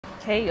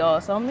Hey y'all,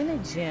 so I'm in the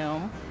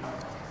gym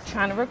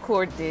trying to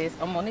record this.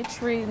 I'm on the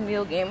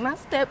treadmill getting my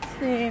steps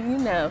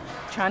in,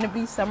 trying to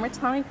be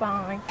summertime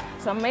fine.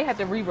 So I may have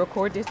to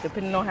re-record this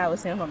depending on how it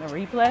sounds on the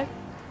replay.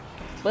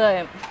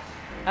 But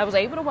I was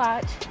able to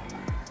watch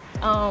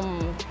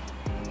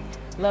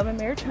Love and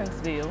Marriage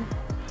Huntsville.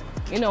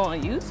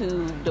 On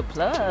YouTube, the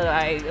plug,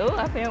 I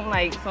found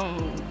like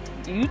some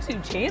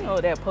YouTube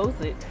channel that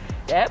posted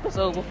the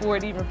episode before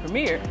it even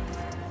premiered.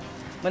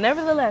 But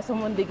nevertheless, I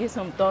wanted to get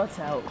some thoughts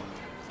out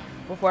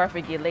before I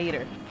forget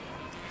later.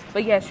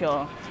 But yes,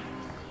 y'all,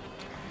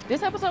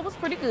 this episode was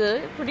pretty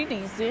good, pretty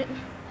decent.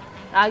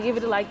 I'll give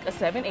it like a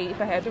 7-8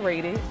 if I had to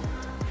rate it.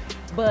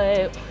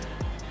 But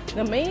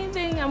the main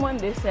thing I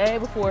wanted to say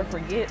before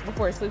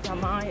it slips my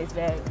mind is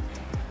that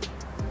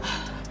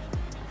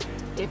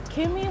if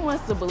Kimmy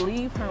wants to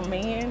believe her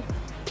man,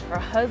 her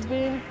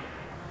husband,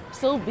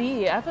 so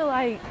be it. I feel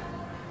like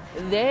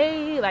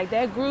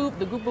the group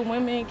of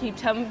women keep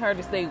telling her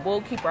to stay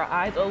woke, keep her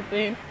eyes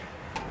open.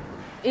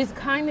 It's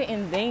kind of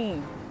in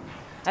vain.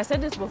 I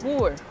said this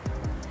before.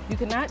 You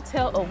cannot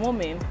tell a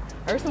woman,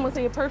 or someone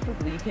say it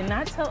perfectly, you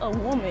cannot tell a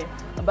woman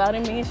about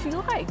a man she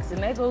likes.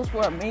 And that goes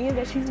for a man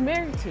that she's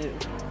married to.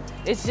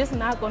 It's just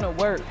not going to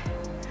work.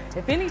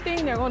 If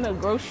anything, they're going to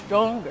grow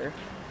stronger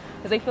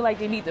because they feel like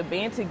they need to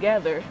band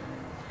together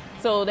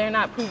so they're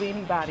not proving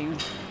anybody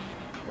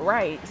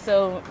right.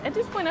 So at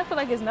this point, I feel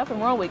like there's nothing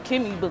wrong with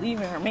Kimmy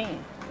believing her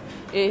man.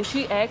 If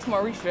she asked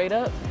Maurice straight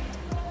up,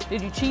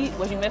 did you cheat?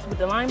 Was you messing with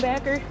the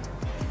linebacker?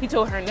 He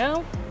told her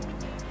no,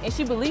 and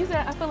she believes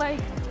that. I feel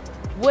like,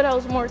 what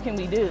else more can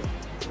we do?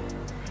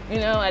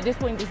 At this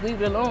point, just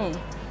leave it alone.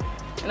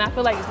 And I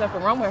feel like there's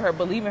nothing wrong with her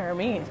believing her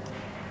man,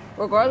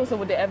 regardless of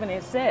what the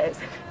evidence says.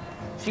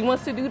 She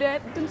wants to do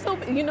that, then so,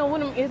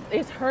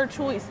 it's her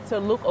choice to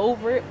look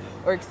over it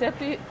or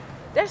accept it.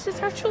 That's just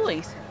her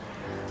choice.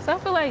 So I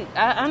feel like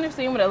I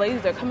understand where the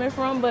ladies are coming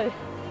from, but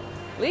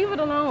leave it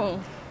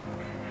alone.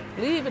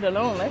 Leave it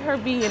alone. Let her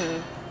be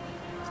in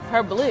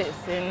her bliss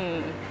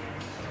and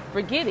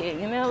forget it.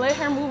 Let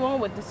her move on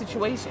with the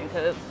situation,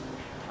 because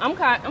I'm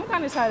kind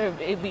of tired of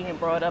it being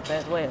brought up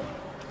as well.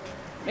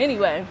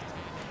 Anyway,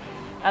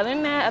 other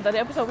than that, I thought the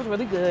episode was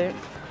really good.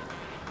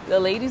 The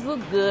ladies look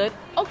good.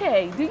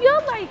 Okay, do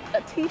y'all like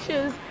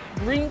Atisha's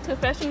green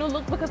confessional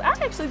look? Because I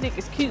actually think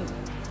it's cute.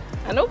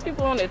 I know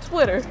people on their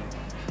Twitter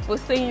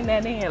was saying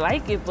that they didn't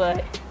like it,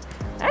 but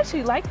I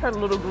actually like her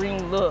little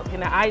green look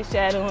and the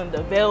eyeshadow and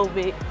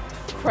the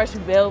crushed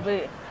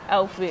velvet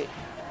outfit.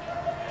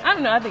 I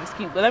don't know, I think it's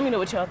cute, but let me know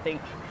what y'all think.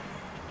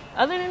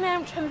 Other than that,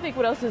 I'm trying to think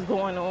what else is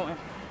going on.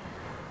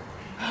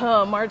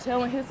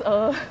 Martell and his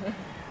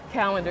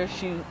calendar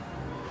shoot.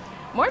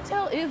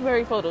 Martell is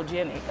very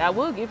photogenic. I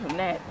will give him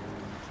that.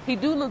 He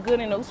do look good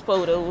in those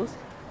photos.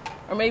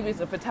 Or maybe it's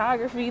the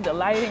photography, the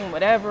lighting,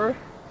 whatever.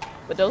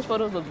 But those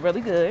photos look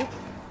really good.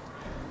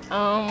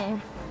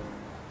 What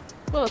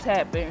else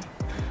happened?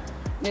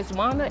 Miss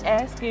Wanda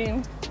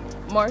asking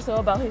Marcel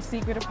about his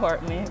secret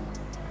apartment.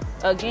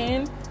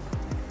 Again,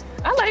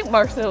 I like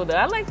Marcel though.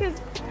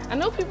 I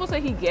know people say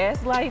he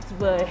gaslights,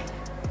 but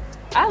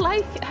I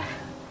like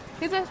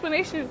his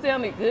explanation.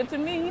 Sounded good to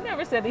me. He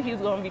never said that he was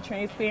going to be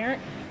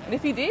transparent. And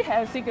if he did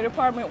have a secret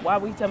apartment, why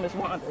would he tell Miss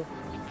Wanda?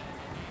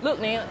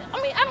 Look, man,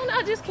 I don't know.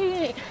 I just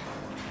can't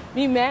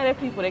be mad at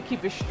people that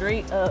keep it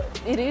straight up.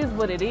 It is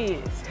what it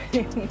is.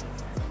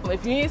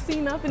 If you ain't see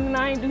nothing, then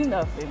I ain't do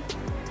nothing.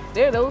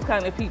 They're those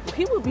kind of people.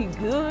 He would be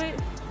good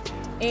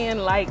in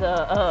like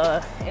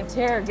a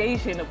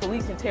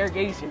police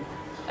interrogation.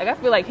 Like, I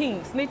feel like he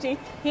ain't snitching.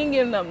 He ain't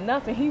giving up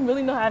nothing. He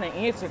really know how to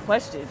answer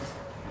questions.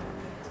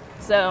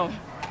 So,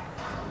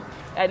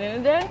 at the end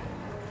of the day,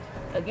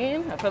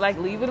 again, I feel like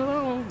leave it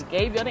alone. He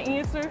gave you the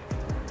answer.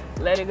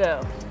 Let it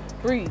go.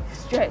 Breathe,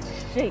 stretch,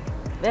 shake,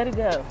 let it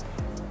go.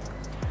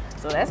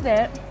 So that's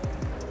that.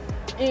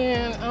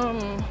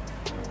 And,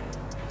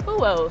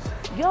 who else?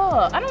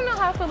 Y'all, I don't know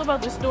how I feel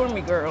about this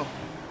Stormy girl.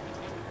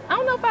 I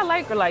don't know if I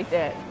like her like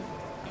that.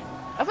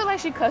 I feel like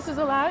she cusses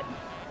a lot.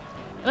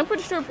 And I'm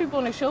pretty sure people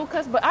on the show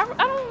cuss, but I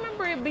don't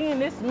remember it being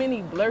this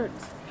many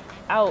blurts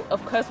out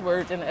of cuss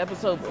words in the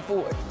episode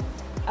before.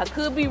 I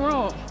could be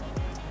wrong.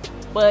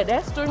 But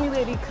that Stormy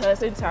lady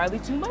cussed entirely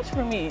too much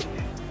for me.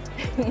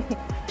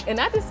 And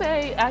not to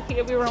say I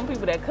can't be around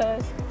people that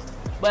cuss,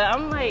 but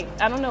I'm like,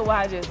 I don't know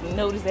why I just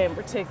noticed that in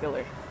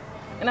particular.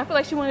 And I feel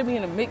like she wanted to be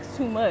in the mix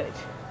too much.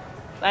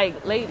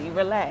 Like, lady,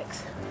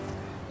 relax.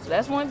 So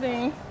that's one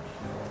thing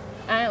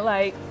I ain't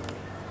like.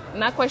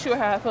 Not quite sure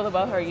how I feel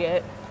about her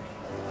yet.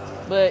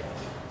 But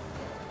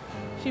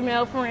she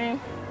male friend.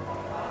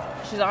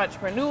 She's an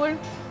entrepreneur.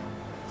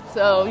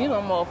 So,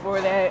 I'm all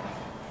for that.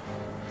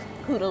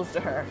 Kudos to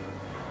her.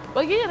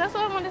 But yeah, that's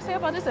all I wanted to say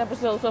about this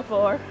episode so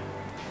far.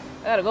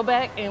 I gotta go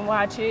back and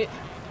watch it.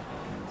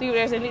 See if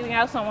there's anything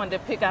else I wanted to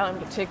pick out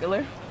in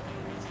particular.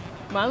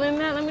 But other than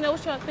that, let me know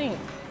what y'all think.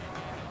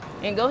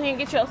 And go ahead and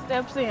get y'all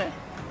steps in.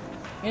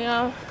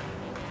 I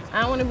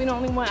don't want to be the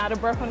only one out of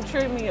breath on the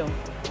treadmill.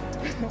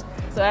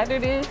 So after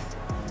this,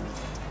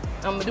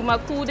 I'm gonna do my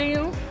cool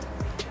down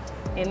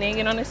and then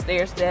get on the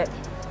stair step.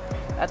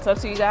 I'll talk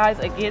to you guys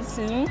again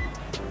soon.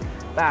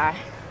 Bye.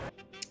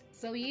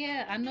 So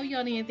yeah, I know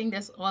y'all didn't think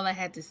that's all I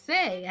had to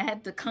say. I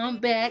had to come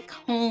back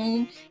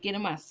home, get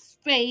in my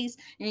space,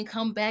 and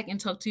come back and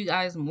talk to you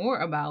guys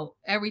more about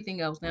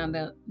everything else.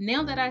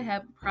 Now that I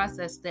have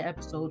processed the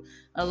episode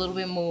a little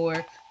bit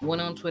more,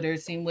 went on Twitter,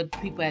 seen what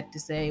people had to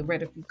say,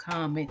 read a few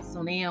comments.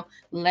 So now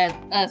let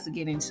us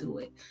get into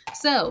it.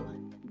 So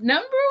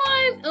number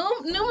one,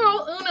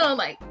 numero uno,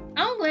 like,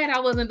 I'm glad I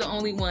wasn't the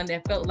only one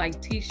that felt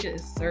like Tisha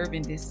is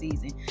serving this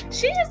season.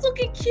 She is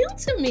looking cute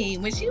to me.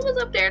 When she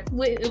was up there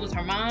with, it was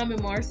her mom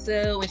and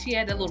Marcel, and she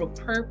had that little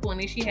purple,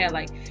 and then she had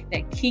like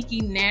that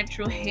kinky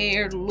natural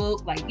hair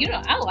look. Like, you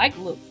know, I like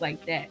looks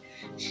like that.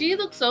 She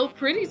looked so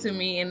pretty to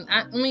me, and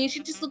I mean,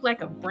 she just looked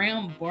like a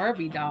brown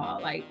Barbie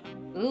doll. Like,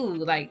 ooh,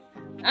 like,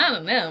 I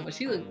don't know, but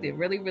she looked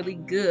really, really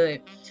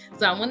good.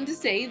 So I wanted to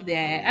say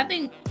that. I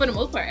think for the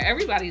most part,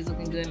 everybody's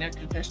looking good in their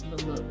confessional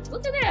looks.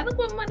 Look at that. Look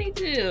what money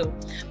do.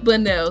 But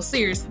no,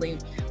 seriously.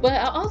 But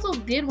I also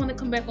did want to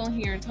come back on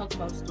here and talk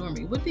about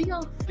Stormy. What do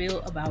y'all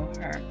feel about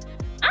her?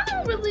 I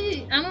don't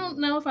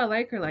know if I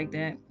like her like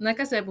that.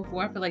 Like I said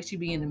before, I feel like she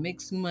be in the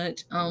mix too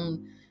much.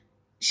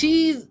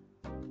 She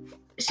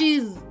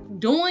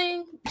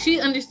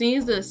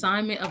understands the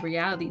assignment of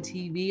reality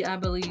TV, I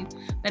believe.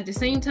 At the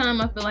same time,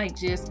 I feel like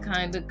just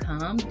kind of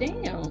calm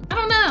down.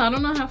 I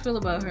don't know how I feel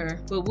about her,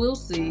 but we'll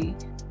see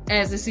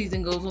as the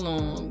season goes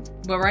along.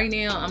 But right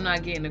now, I'm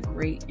not getting a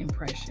great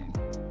impression.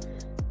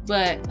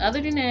 But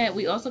other than that,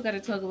 we also got to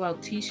talk about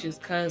Tisha's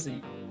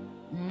cousin.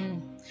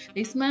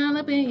 They smile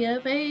up in your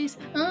face,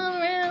 all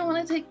around,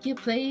 wanna take your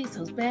place.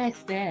 Those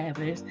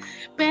backstabbers.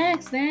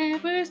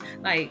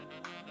 Like,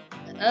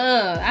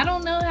 I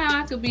don't know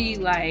how I could be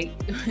like,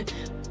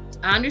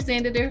 I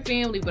understand that they're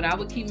family, but I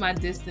would keep my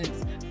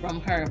distance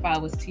from her if I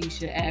was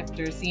Tisha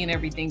after seeing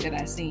everything that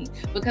I've seen.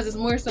 Because it's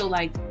more so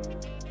like,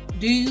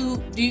 do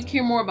you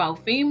care more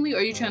about family,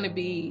 or you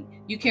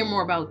care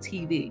more about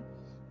TV?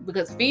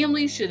 Because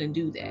family shouldn't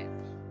do that.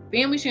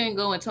 Family shouldn't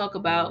go and talk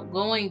about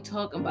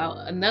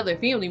another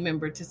family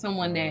member to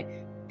someone that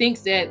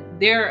thinks that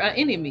they're an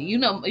enemy. You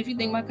know, if you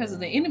think my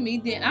cousin's an enemy,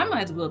 then I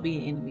might as well be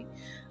an enemy.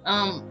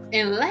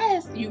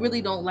 Unless you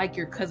really don't like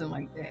your cousin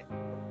like that.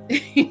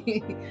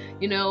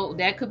 You know,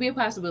 that could be a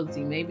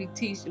possibility. Maybe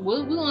Tisha,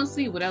 we're gonna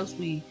see what else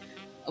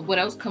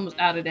comes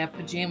out of that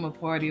pajama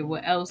party, or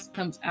what else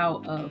comes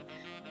out of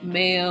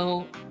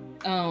Mel,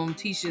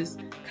 Tisha's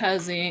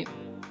cousin,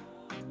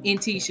 and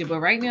Tisha.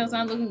 But right now it's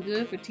not looking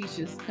good for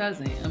Tisha's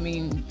cousin. I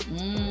mean,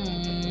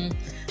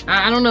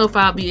 I don't know if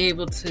I'll be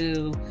able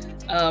to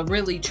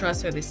really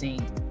trust her the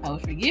same. I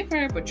would forgive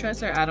her, but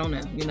trust her, I don't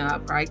know. You know, I'll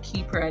probably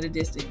keep her at a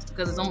distance,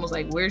 because it's almost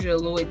like, where's your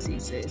loyalty,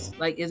 sis?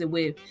 Like, is it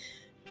with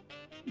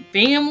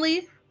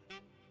family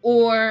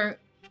or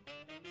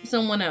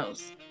someone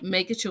else?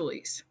 Make a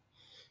choice.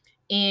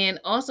 And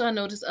also, I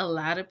noticed a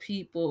lot of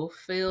people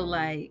feel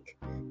like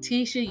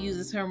Tisha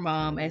uses her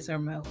mom as her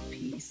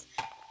mouthpiece.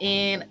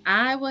 And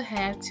I would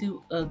have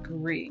to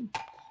agree.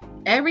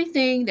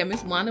 Everything that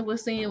Miss Wanda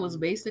was saying was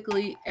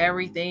basically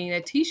everything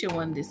that Tisha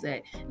wanted to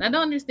say. And I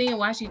don't understand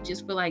why she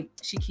just feel like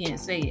she can't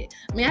say it.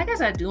 I mean, I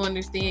guess I do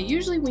understand.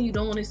 Usually when you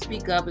don't want to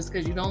speak up, it's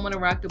because you don't want to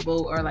rock the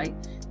boat, or like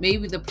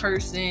maybe the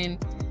person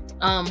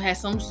has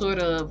some sort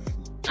of,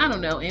 I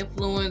don't know,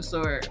 influence,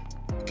 or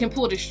can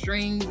pull the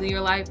strings in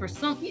your life, or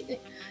something.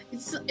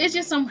 It's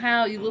just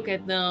somehow you look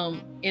at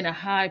them in a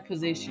high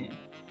position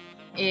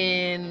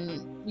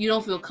and you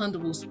don't feel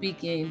comfortable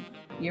speaking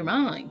your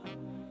mind.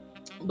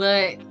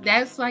 But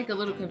that's like a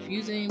little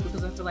confusing,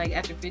 because I feel like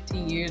after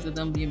 15 years of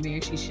them being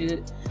married, she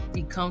should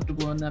be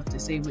comfortable enough to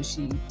say what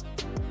she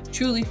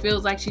truly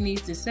feels like she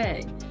needs to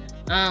say.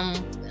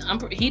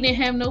 He didn't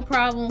have no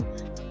problem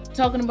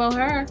talking about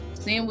her,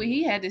 saying what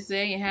he had to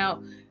say, and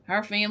how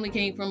her family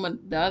came from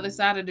the other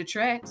side of the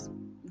tracks.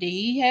 Did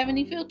he have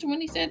any filter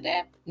when he said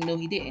that? No,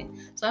 he didn't.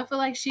 So I feel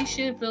like she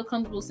should feel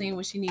comfortable saying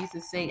what she needs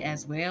to say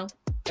as well.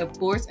 Of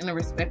course, in a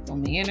respectful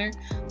manner.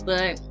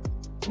 But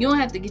you don't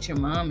have to get your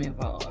mom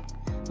involved.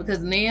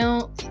 Because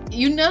now,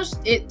 you know,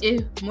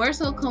 if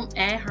Marcel comes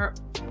at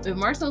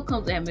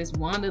Miss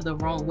Wanda the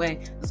wrong way,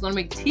 it's going to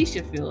make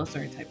Tisha feel a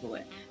certain type of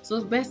way. So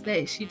it's best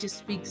that she just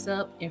speaks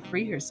up and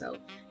free herself.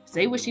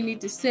 Say what she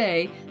needs to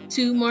say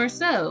to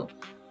Marcel.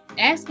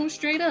 Ask him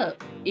straight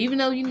up. Even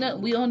though, you know,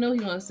 we all know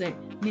he's going to say,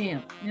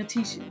 now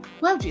Tisha,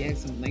 why would you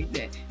ask something like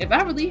that? If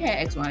I really had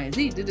X, Y, and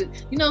Z,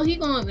 you know, he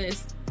going to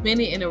spin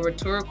it in a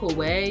rhetorical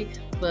way.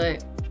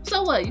 But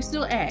so what? You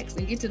still ask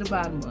and get to the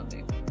bottom of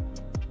it.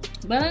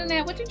 But other than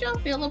that, what did y'all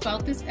feel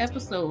about this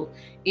episode?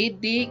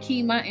 It did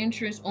keep my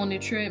interest on the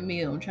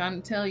treadmill. I'm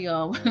trying to tell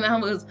y'all, when I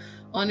was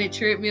on the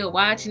treadmill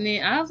watching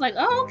it, I was like,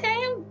 oh,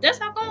 okay, that's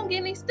how I'm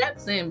getting these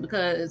steps in,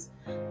 because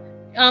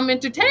I'm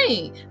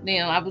entertained.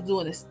 Now, I was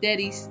doing a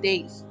steady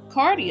state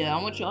cardio.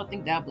 I want y'all to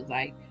think that was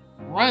like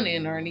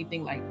running or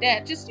anything like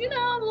that. Just, you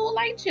know, a little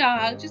light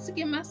jog, just to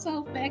get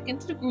myself back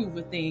into the groove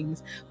of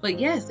things. But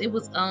yes, it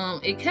was,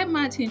 it kept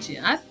my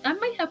attention. I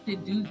may have to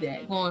do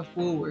that going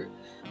forward.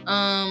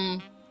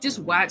 Just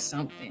watch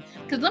something.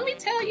 Because let me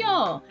tell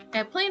y'all,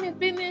 at Planet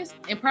Fitness,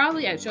 and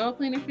probably at y'all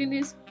Planet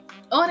Fitness,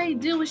 All they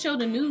do is show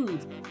the news.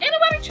 Ain't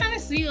nobody trying to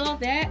see all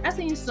that. I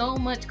seen so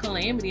much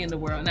calamity in the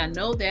world, and I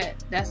know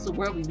that that's the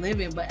world we live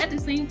in. But at the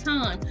same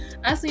time,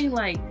 I seen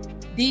like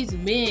these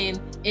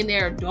men and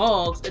their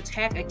dogs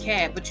attack a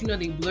cat, but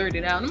they blurred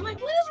it out. And I'm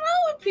like, what is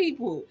wrong with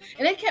people?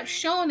 And they kept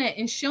showing that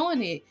and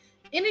showing it,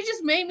 and it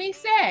just made me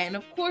sad. And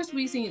of course,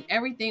 we seen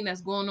everything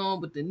that's going on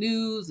with the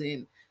news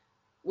and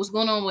what's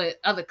going on with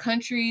other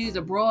countries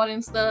abroad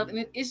and stuff, and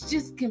it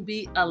just can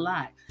be a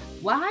lot.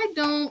 Why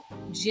don't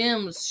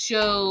gyms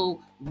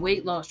show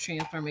weight loss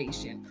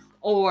transformation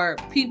or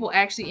people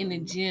actually in the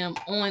gym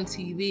on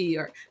TV,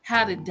 or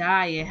how to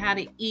diet, how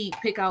to eat,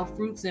 pick out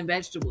fruits and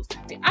vegetables?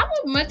 I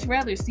would much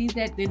rather see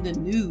that than the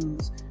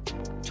news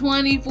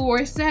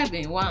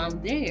 24/7 while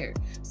I'm there.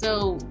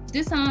 So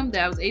this time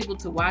that I was able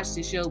to watch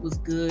the show was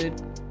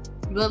good.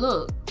 But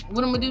look,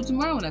 what I'm gonna do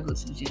tomorrow when I go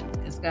to the gym,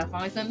 because I gotta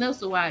find something else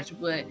to watch.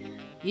 But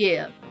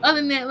yeah,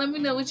 other than that, let me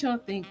know what y'all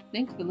think.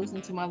 Thanks for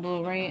listening to my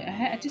little rant.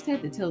 I just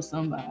had to tell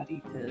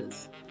somebody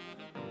because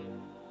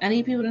I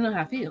need people to know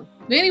how I feel.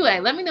 But anyway,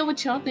 let me know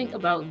what y'all think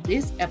about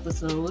this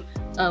episode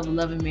of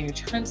Love and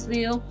Marriage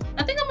Huntsville.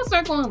 I think I'm gonna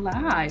start going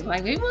live.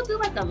 Like, maybe we'll do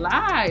like a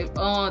live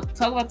on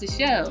talk about the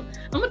show.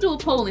 I'm gonna do a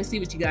poll and see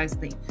what you guys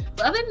think.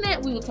 But other than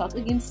that, we will talk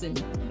again soon.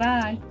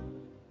 Bye.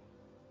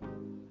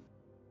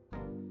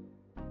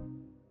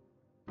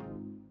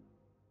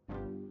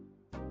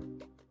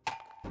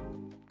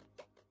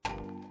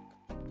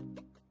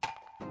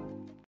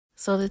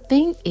 So the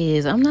thing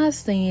is, I'm not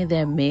saying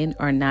that men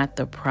are not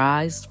the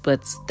prize,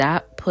 but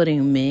stop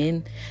putting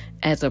men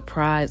as a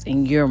prize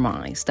in your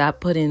mind. Stop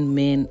putting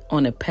men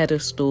on a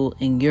pedestal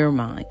in your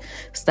mind.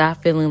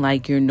 Stop feeling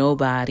like you're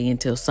nobody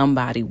until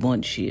somebody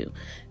wants you.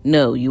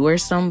 No, you are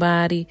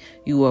somebody.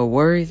 You are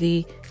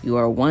worthy. You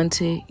are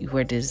wanted. You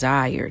are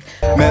desired.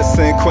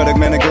 Synquette,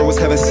 man, the girl was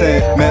heaven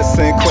sent.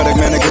 Synquette,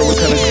 man, the girl was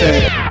heaven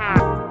sent.